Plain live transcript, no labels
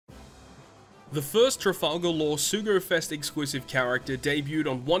The first Trafalgar Law Sugo-Fest exclusive character debuted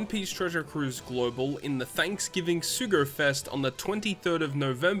on One Piece Treasure Cruise Global in the Thanksgiving Sugo-Fest on the 23rd of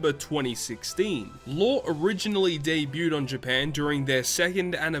November 2016. Law originally debuted on Japan during their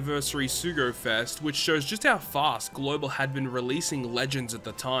second anniversary Sugo-Fest, which shows just how fast Global had been releasing legends at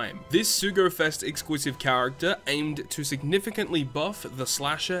the time. This Sugo-Fest exclusive character aimed to significantly buff the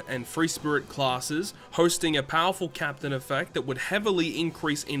Slasher and Free Spirit classes, hosting a powerful captain effect that would heavily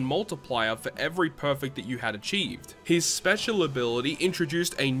increase in multiplier for every perfect that you had achieved. His special ability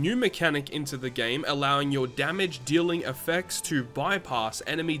introduced a new mechanic into the game, allowing your damage dealing effects to bypass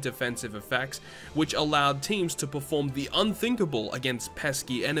enemy defensive effects, which allowed teams to perform the unthinkable against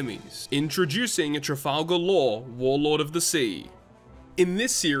pesky enemies. Introducing Trafalgar Law, Warlord of the Sea. In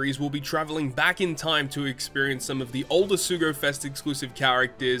this series, we'll be traveling back in time to experience some of the older Sugo-Fest exclusive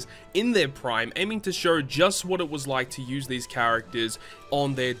characters in their prime, aiming to show just what it was like to use these characters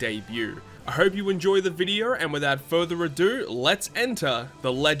on their debut. I hope you enjoy the video, and without further ado, let's enter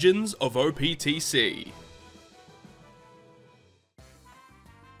the Legends of OPTC.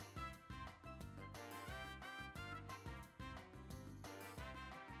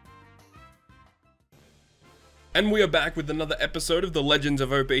 And we are back with another episode of the Legends of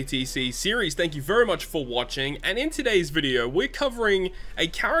OPTC series. Thank you very much for watching, and in today's video we're covering a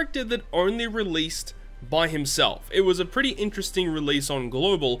character that only released by himself. It was a pretty interesting release on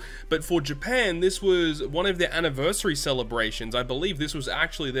Global, but for Japan this was one of their anniversary celebrations. I believe this was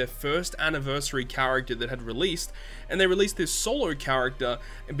actually their first anniversary character that had released, and they released this solo character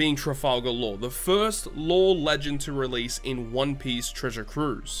being Trafalgar Law, the first Law legend to release in One Piece Treasure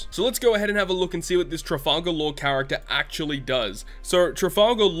Cruise. So let's go ahead and have a look and see what this Trafalgar Law character actually does. So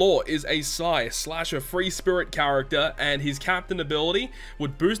Trafalgar Law is a Slasher Free Spirit character, and his captain ability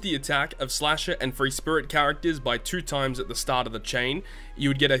would boost the attack of Slasher and Free Spirit characters by 2 times at the start of the chain. You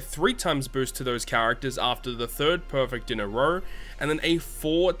would get a 3 times boost to those characters after the 3rd perfect in a row, and then a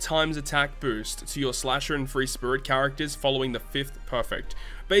 4 times attack boost to your Slasher and Free Spirit characters following the 5th perfect.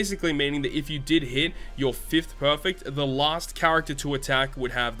 Basically meaning that if you did hit your 5th perfect, the last character to attack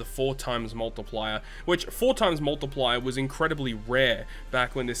would have the 4 times multiplier, which 4 times multiplier was incredibly rare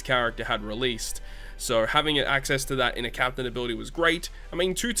back when this character had released. So having access to that in a captain ability was great. I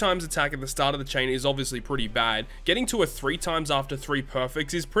mean, 2 times attack at the start of the chain is obviously pretty bad. Getting to a 3 times after 3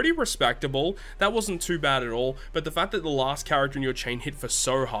 perfects is pretty respectable. That wasn't too bad at all, but the fact that the last character in your chain hit for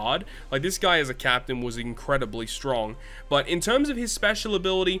so hard, like this guy as a captain was incredibly strong. But in terms of his special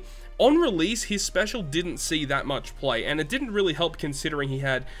ability, on release, his special didn't see that much play, and it didn't really help considering he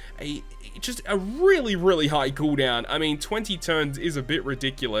had just a really high cooldown. I mean, 20 turns is a bit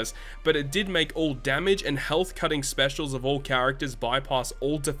ridiculous, but it did make all damage and health cutting specials of all characters bypass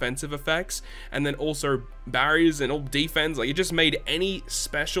all defensive effects, and then also barriers and all defense. Like, it just made any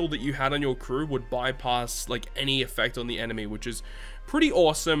special that you had on your crew would bypass like any effect on the enemy, which is pretty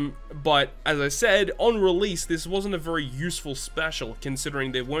awesome. But as I said, on release this wasn't a very useful special,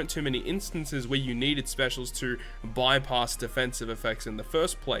 considering there weren't too many instances where you needed specials to bypass defensive effects in the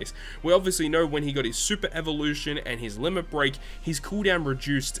first place. We obviously know when he got his super evolution and his limit break, his cooldown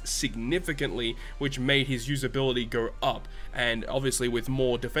reduced significantly, which made his usability go up. And obviously with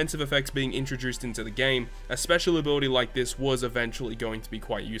more defensive effects being introduced into the game, a special ability like this was eventually going to be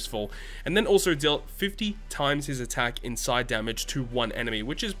quite useful. And then also dealt 50 times his attack in side damage to one enemy,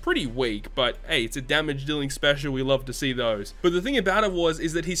 which is pretty weak, but hey, it's a damage dealing special, we love to see those. But the thing about it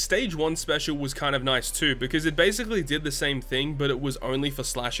is that his stage 1 special was kind of nice too, because it basically did the same thing, but it was only for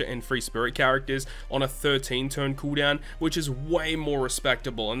Slasher and Free Spirit characters on a 13 turn cooldown, which is way more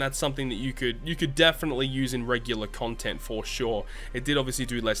respectable, and that's something that you could definitely use in regular content for sure. It did obviously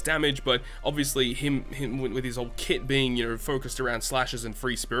do less damage, but obviously him with his whole kit being, you know, focused around Slashers and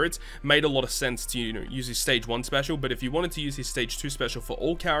Free Spirits made a lot of sense to, you know, use his stage 1 special. But if you wanted to use his stage 2 special for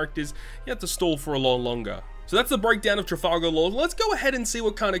all characters, you have to stall for a lot longer. So that's the breakdown of Trafalgar Law. Let's go ahead and see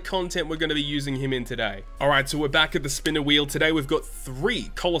what kind of content we're going to be using him in today. Alright, so we're back at the spinner wheel. Today we've got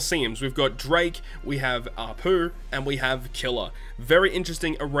 3 Colosseums. We've got Drake, we have Apu, and we have Killer. Very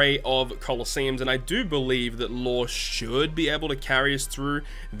interesting array of Colosseums, and I do believe that Law should be able to carry us through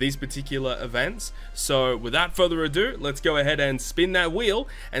these particular events. So without further ado, let's go ahead and spin that wheel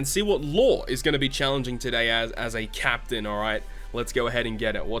and see what Law is going to be challenging today as a captain. Alright, let's go ahead and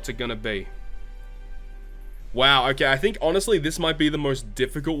get it. What's it going to be? Wow, okay, I think honestly this might be the most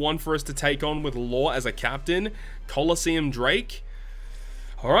difficult one for us to take on with Law as a captain. Colosseum Drake.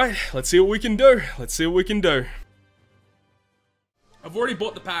 Alright, let's see what we can do. Let's see what we can do. I've already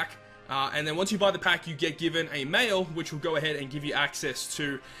bought the pack. And then once you buy the pack, you get given a mail, which will go ahead and give you access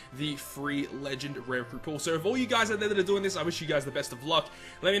to the free Legend Rare Crew Pool. So if all you guys out there that are doing this, I wish you guys the best of luck.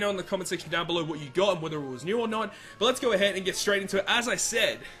 Let me know in the comment section down below what you got and whether it was new or not. But let's go ahead and get straight into it. As I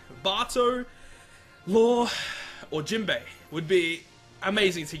said, Bato, Law, or Jinbei would be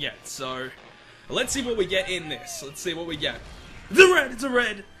amazing to get. So let's see what we get in this. Let's see what we get. It's a red! It's a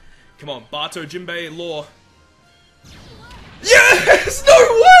red! Come on, Bato, Jinbei, Law. Yes!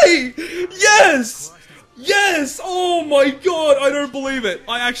 No way! Yes! Yes! Oh my god, I don't believe it.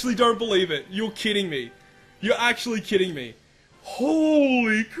 I actually don't believe it. You're kidding me. You're actually kidding me.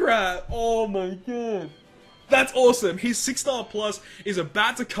 Holy crap. Oh my god. That's awesome. His 6-star plus is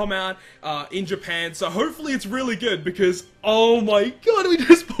about to come out in Japan, so hopefully it's really good because, oh my god, we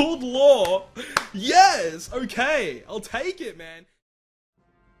just pulled Law. Yes! Okay, I'll take it, man.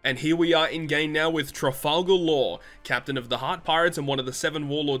 And here we are in game now with Trafalgar Law, captain of the Heart Pirates and one of the 7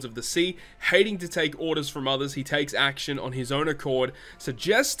 Warlords of the Sea. Hating to take orders from others, he takes action on his own accord,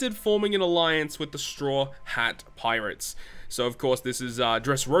 suggested forming an alliance with the Straw Hat Pirates. So, of course, this is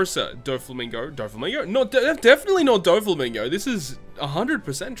Dressrosa Doflamingo. Doflamingo? No, definitely not Doflamingo. This is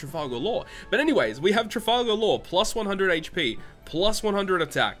 100% Trafalgar Law. But anyways, we have Trafalgar Law, plus 100 HP, plus 100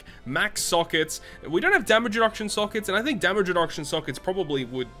 attack, max sockets. We don't have damage reduction sockets, and I think damage reduction sockets probably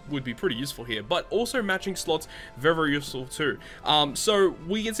would be pretty useful here. But also matching slots, very, very useful too. So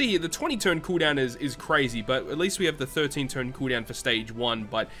we can see here the 20-turn cooldown is crazy, but at least we have the 13-turn cooldown for stage 1.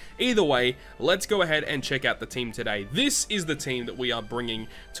 But either way, let's go ahead and check out the team today. This is the team that we are bringing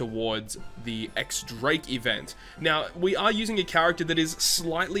towards the X-Drake event. Now, we are using a character that is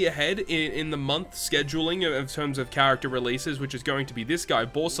slightly ahead in the month scheduling in terms of character releases, which is going to be this guy,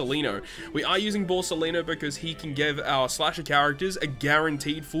 Borsalino. We are using Borsalino because he can give our slasher characters a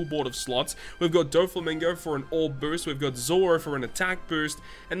guaranteed full board of slots. We've got Doflamingo for an orb boost, we've got Zoro for an attack boost,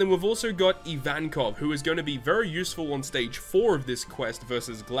 and then we've also got Ivankov, who is going to be very useful on stage 4 of this quest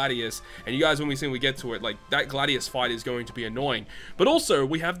versus Gladius. And you guys, when we get to it, like, that Gladius fight is going to be annoying. But also,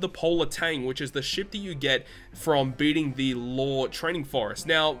 we have the Polar Tang, which is the ship that you get from beating the Law Training Forest.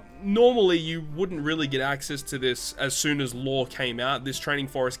 Now, normally you wouldn't really get access to this as soon as Law came out. This Training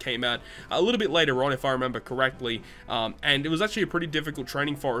Forest came out a little bit later on, if I remember correctly, and it was actually a pretty difficult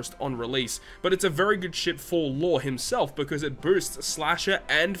Training Forest on release, but it's a very good ship for Law himself because it boosts Slasher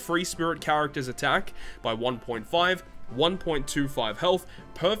and Free Spirit characters' attack by 1.5, 1.25 health,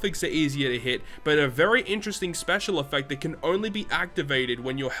 perfect, so easier to hit, but a very interesting special effect that can only be activated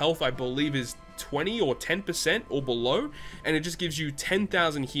when your health, I believe, is 20 or 10% or below, and it just gives you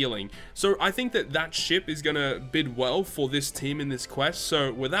 10,000 healing. So I think that ship is gonna bid well for this team in this quest.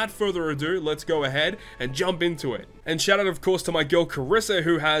 So without further ado, let's go ahead and jump into it. And shout out, of course, to my girl Karissa,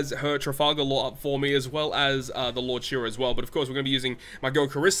 who has her Trafalgar Law up for me, as well as TheLordShiro as well. But of course, we're gonna be using my girl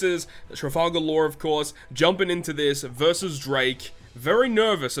Karissa's Trafalgar Law, of course, jumping into this versus Drake. Very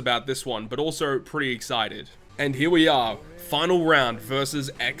nervous about this one, but also pretty excited. And here we are, final round versus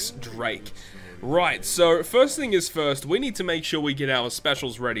X-Drake. Right, so first thing is first, we need to make sure we get our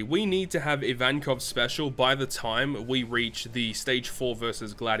specials ready. We need to have Ivankov's special by the time we reach the stage 4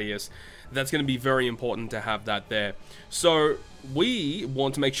 versus Gladius. That's going to be very important to have that there. So we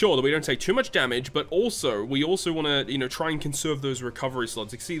want to make sure that we don't take too much damage, but also we want to, try and conserve those recovery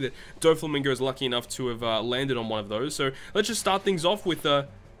slots. You can see that Doflamingo is lucky enough to have landed on one of those. So let's just start things off with a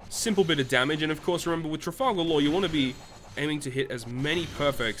simple bit of damage. And of course, remember, with Trafalgar Law, you want to be aiming to hit as many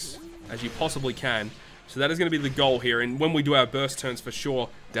perfects as you possibly can. So that is going to be the goal here, and when we do our burst turns, for sure,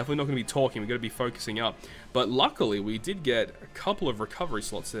 definitely not going to be talking, we're going to be focusing up. But luckily, we did get a couple of recovery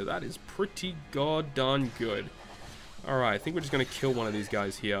slots there. That is pretty goddamn good. Alright, I think we're just going to kill one of these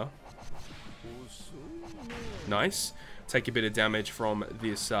guys here. Nice. Take a bit of damage from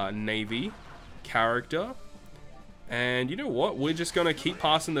this Navy character. And you know what? We're just going to keep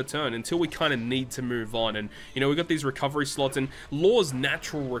passing the turn until we kind of need to move on. And, we've got these recovery slots, and Law's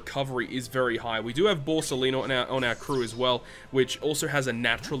natural recovery is very high. We do have Borsalino on our crew as well, which also has a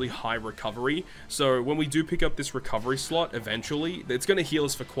naturally high recovery. So when we do pick up this recovery slot, eventually, it's going to heal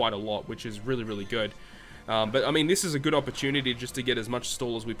us for quite a lot, which is really, really good. But, I mean, this is a good opportunity just to get as much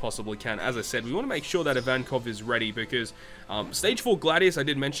stall as we possibly can. As I said, we want to make sure that Ivankov is ready because Stage 4 Gladius, I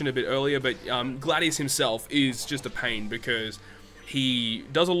did mention a bit earlier, but Gladius himself is just a pain because he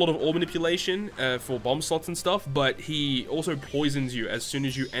does a lot of orb manipulation for bomb slots and stuff, but he also poisons you as soon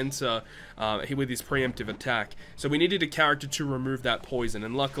as you enter with his preemptive attack. So we needed a character to remove that poison,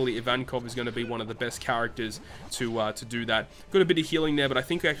 and luckily Ivankov is going to be one of the best characters to do that. Got a bit of healing there, but I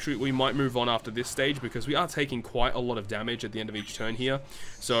think actually we might move on after this stage because we are taking quite a lot of damage at the end of each turn here.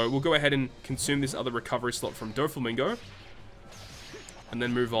 So we'll go ahead and consume this other recovery slot from Doflamingo, and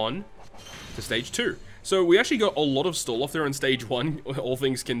then move on to stage 2. So we actually got a lot of stall off there in stage 1, all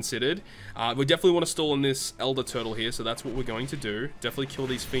things considered. We definitely want to stall on this elder turtle here, so that's what we're going to do. Definitely kill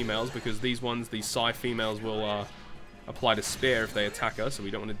these females, because these Psy females will apply to spare if they attack us, so we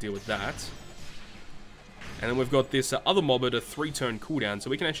don't want to deal with that. And then we've got this other mob at a 3-turn cooldown, so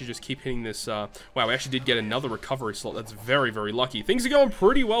we can actually just keep hitting this. Wow, we actually did get another recovery slot. That's very, very lucky. Things are going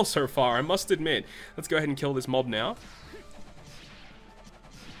pretty well so far, I must admit. Let's go ahead and kill this mob now.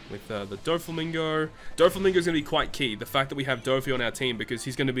 With the Doflamingo. Doflamingo's going to be quite key. The fact that we have Dofi on our team, because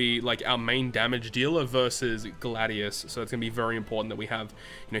he's going to be like our main damage dealer versus Gladius. So it's going to be very important that we have,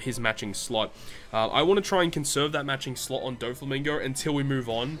 you know, his matching slot. I want to try and conserve that matching slot on Doflamingo until we move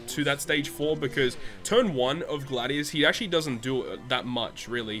on to that stage 4, because turn 1 of Gladius, he actually doesn't do that much,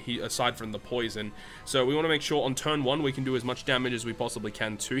 really, aside from the poison. So we want to make sure on turn 1 we can do as much damage as we possibly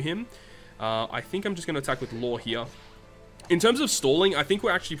can to him. I think I'm just going to attack with Law here. In terms of stalling, I think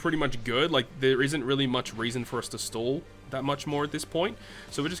we're actually pretty much good. Like, there isn't really much reason for us to stall that much more at this point.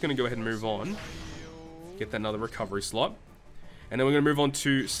 So we're just going to go ahead and move on. Get that another recovery slot. And then we're going to move on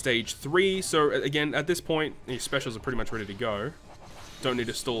to stage 3. So, again, at this point, your specials are pretty much ready to go. Don't need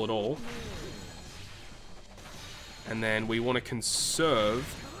to stall at all. And then we want to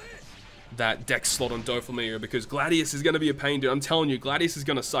conserve that dex slot on Doflamingo, because Gladius is going to be a pain, dude. I'm telling you, Gladius is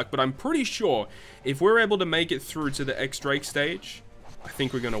going to suck, but I'm pretty sure if we're able to make it through to the X-Drake stage, I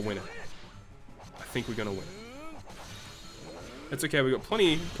think we're going to win it. I think we're going to win it. It's okay, we've got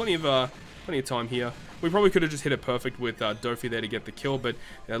plenty of time here. We probably could have just hit it perfect with Dofi there to get the kill, but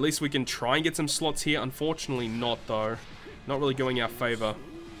at least we can try and get some slots here. Unfortunately not, though. Not really going our favor.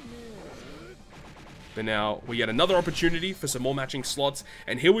 But now we get another opportunity for some more matching slots.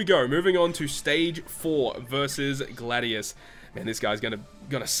 And here we go, moving on to stage 4 versus Gladius. Man, this guy's gonna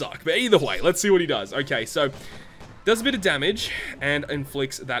suck. But either way, let's see what he does. Okay, so does a bit of damage and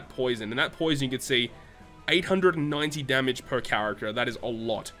inflicts that poison. And that poison, you can see, 890 damage per character. That is a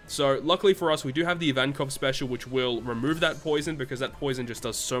lot. So luckily for us, we do have the Ivankov special, which will remove that poison, because that poison just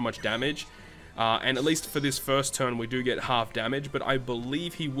does so much damage. And at least for this first turn, we do get half damage, but I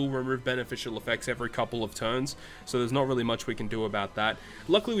believe he will remove beneficial effects every couple of turns, so there's not really much we can do about that.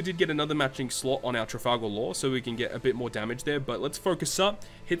 Luckily, we did get another matching slot on our Trafalgar Law, so we can get a bit more damage there, but let's focus up,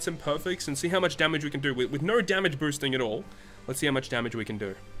 hit some perfects, and see how much damage we can do. With no damage boosting at all, let's see how much damage we can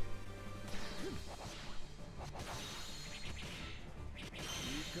do.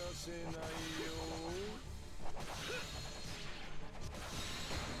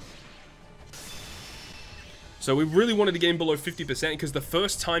 So we really wanted to get him below 50%, because the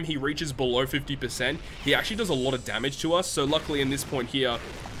first time he reaches below 50%, he actually does a lot of damage to us. So luckily in this point here,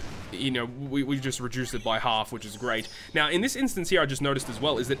 you know, we just reduced it by half, which is great. Now in this instance here, I just noticed as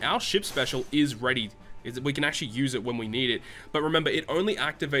well, is that our ship special is ready. We can actually use it when we need it. But remember, it only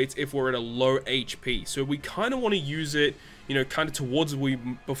activates if we're at a low HP. So we kind of want to use it, you know, kind of towards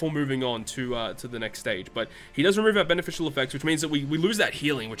before moving on to the next stage. But he does remove our beneficial effects, which means that we lose that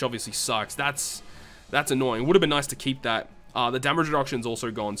healing, which obviously sucks. That's annoying. Would have been nice to keep that. The damage reduction is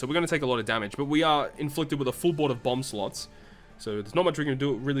also gone, so we're going to take a lot of damage. But we are inflicted with a full board of bomb slots, so there's not much we can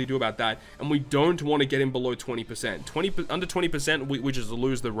really do about that. And we don't want to get him below 20%. Under 20%, we just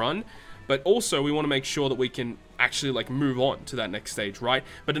lose the run. But also, we want to make sure that we can actually, like, move on to that next stage, right?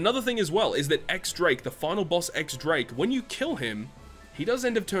 But another thing as well is that X-Drake, the final boss X-Drake, when you kill him, he does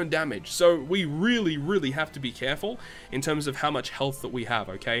end of turn damage, so we really, really have to be careful in terms of how much health that we have,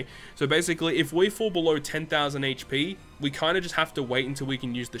 okay? So basically, if we fall below 10,000 HP, we kind of just have to wait until we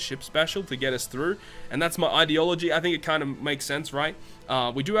can use the ship special to get us through, and that's my ideology. I think it kind of makes sense, right?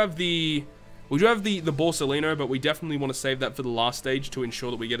 We do have the Borsalino, but we definitely want to save that for the last stage to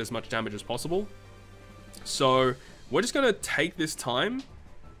ensure that we get as much damage as possible. So we're just going to take this time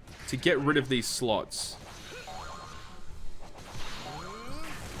to get rid of these slots.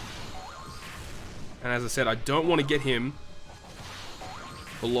 And as I said, I don't want to get him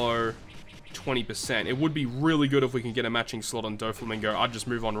below 20%. It would be really good if we can get a matching slot on Doflamingo. I'd just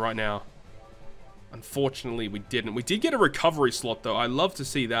move on right now. Unfortunately, we didn't. We did get a recovery slot, though. I love to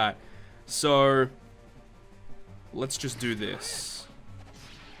see that. So, let's just do this.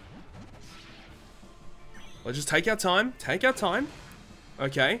 Let's just take our time. Take our time.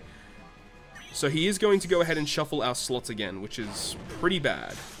 Okay. So, he is going to go ahead and shuffle our slots again, which is pretty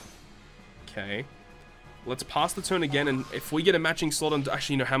bad. Okay. Let's pass the turn again, and if we get a matching slot on...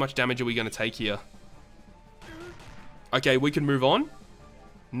 Actually, you know, how much damage are we going to take here? Okay, we can move on.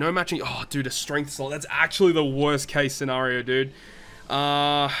 No matching... Oh, dude, a strength slot. That's actually the worst case scenario, dude.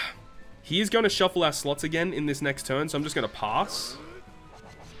 He is going to shuffle our slots again in this next turn, so I'm just going to pass.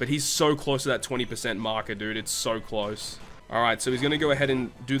 But he's so close to that 20% marker, dude. It's so close. Alright, so he's going to go ahead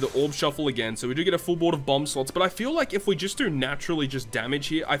and do the orb shuffle again. So we do get a full board of bomb slots, but I feel like if we just do naturally just damage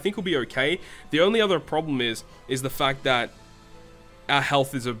here, I think we'll be okay. The only other problem is the fact that our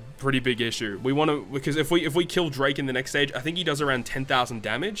health is a pretty big issue. We want to, because if we kill Drake in the next stage, I think he does around 10,000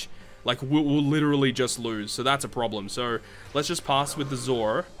 damage. Like, we'll literally just lose, so that's a problem. So let's just pass with the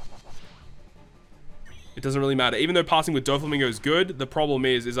Zor. It doesn't really matter. Even though passing with Doflamingo is good, the problem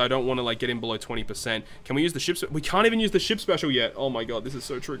is I don't want to, like, get in below 20%. Can we use the ship? We can't even use the ship special yet. Oh my god, this is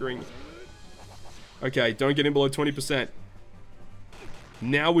so triggering. Okay, don't get in below 20%.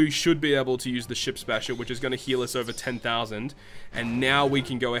 Now we should be able to use the ship special, which is going to heal us over 10,000. And now we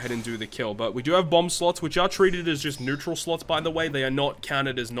can go ahead and do the kill. But we do have bomb slots, which are treated as just neutral slots, by the way. They are not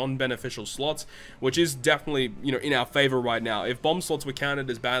counted as non-beneficial slots, which is definitely, you know, in our favor right now. If bomb slots were counted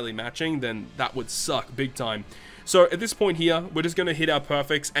as badly matching, then that would suck big time. So at this point here, we're just going to hit our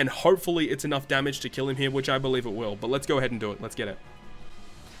perfects, and hopefully it's enough damage to kill him here, which I believe it will. But let's go ahead and do it. Let's get it.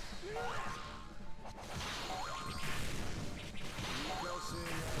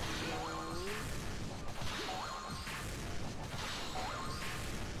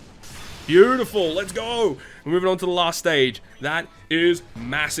 Beautiful, let's go. We're moving on to the last stage. That is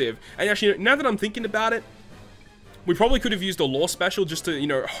massive. And actually, now that I'm thinking about it, we probably could have used a lore special just to, you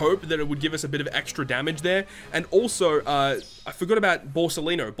know, hope that it would give us a bit of extra damage there. And also, I forgot about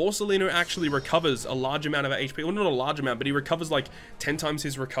Borsalino. Borsalino actually recovers a large amount of HP. Well, not a large amount, but he recovers like 10 times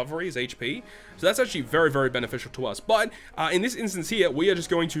his recovery, his HP. So that's actually very, very beneficial to us. But in this instance here, we are just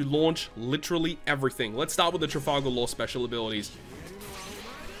going to launch literally everything. Let's start with the Trafalgar lore special abilities.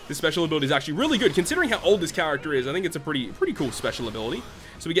 This special ability is actually really good, considering how old this character is. I think it's a pretty cool special ability.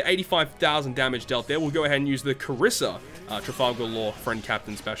 So we get 85,000 damage dealt there. We'll go ahead and use the Karissa Trafalgar Law Friend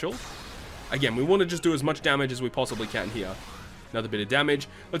Captain special. Again, we want to just do as much damage as we possibly can here. Another bit of damage.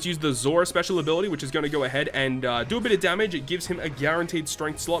 Let's use the Zora special ability, which is going to go ahead and do a bit of damage. It gives him a guaranteed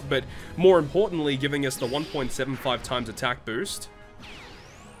strength slot, but more importantly, giving us the 1.75 times attack boost.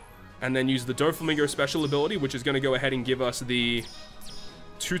 And then use the Doflamingo special ability, which is going to go ahead and give us the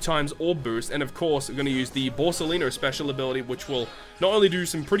 2 times orb boost, and of course we're going to use the Borsalino special ability, which will not only do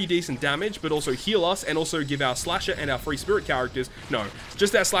some pretty decent damage, but also heal us, and also give our slasher and our free spirit characters, no,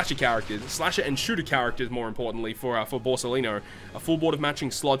 just our slasher characters, slasher and shooter characters more importantly for Borsalino, a full board of matching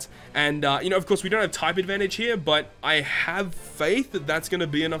slots. And you know, of course we don't have type advantage here, but I have faith that that's going to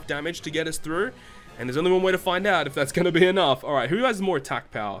be enough damage to get us through, and there's only one way to find out if that's going to be enough. Alright, who has more attack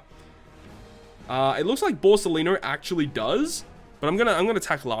power? It looks like Borsalino actually does. But I'm gonna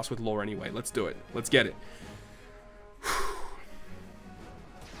attack last with lore anyway. Let's do it. Let's get it.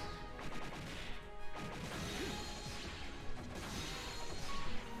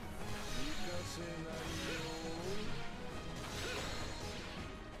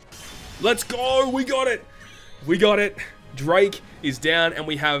 Let's go! We got it! We got it! Drake is down, and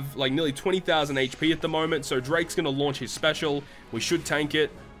we have like nearly 20,000 HP at the moment. So Drake's gonna launch his special. We should tank it.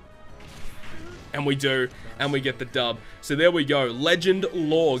 And we do, and we get the dub. So there we go. Legend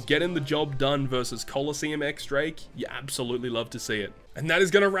Lore getting the job done versus Coliseum X Drake. You absolutely love to see it. And that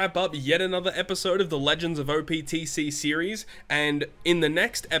is going to wrap up yet another episode of the Legends of OPTC series. And in the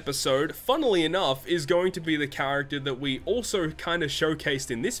next episode, funnily enough, is going to be the character that we also kind of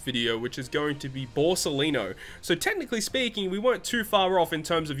showcased in this video, which is going to be Borsalino. So technically speaking, we weren't too far off in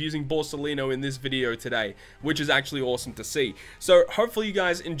terms of using Borsalino in this video today, which is actually awesome to see. So hopefully you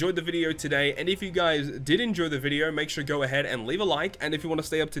guys enjoyed the video today. And if you guys did enjoy the video, make sure to go ahead and leave a like. And if you want to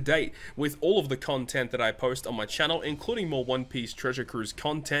stay up to date with all of the content that I post on my channel, including more One Piece Treasure Cruise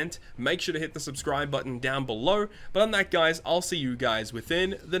content, make sure to hit the subscribe button down below. But on that, guys, I'll see you guys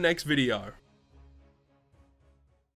within the next video.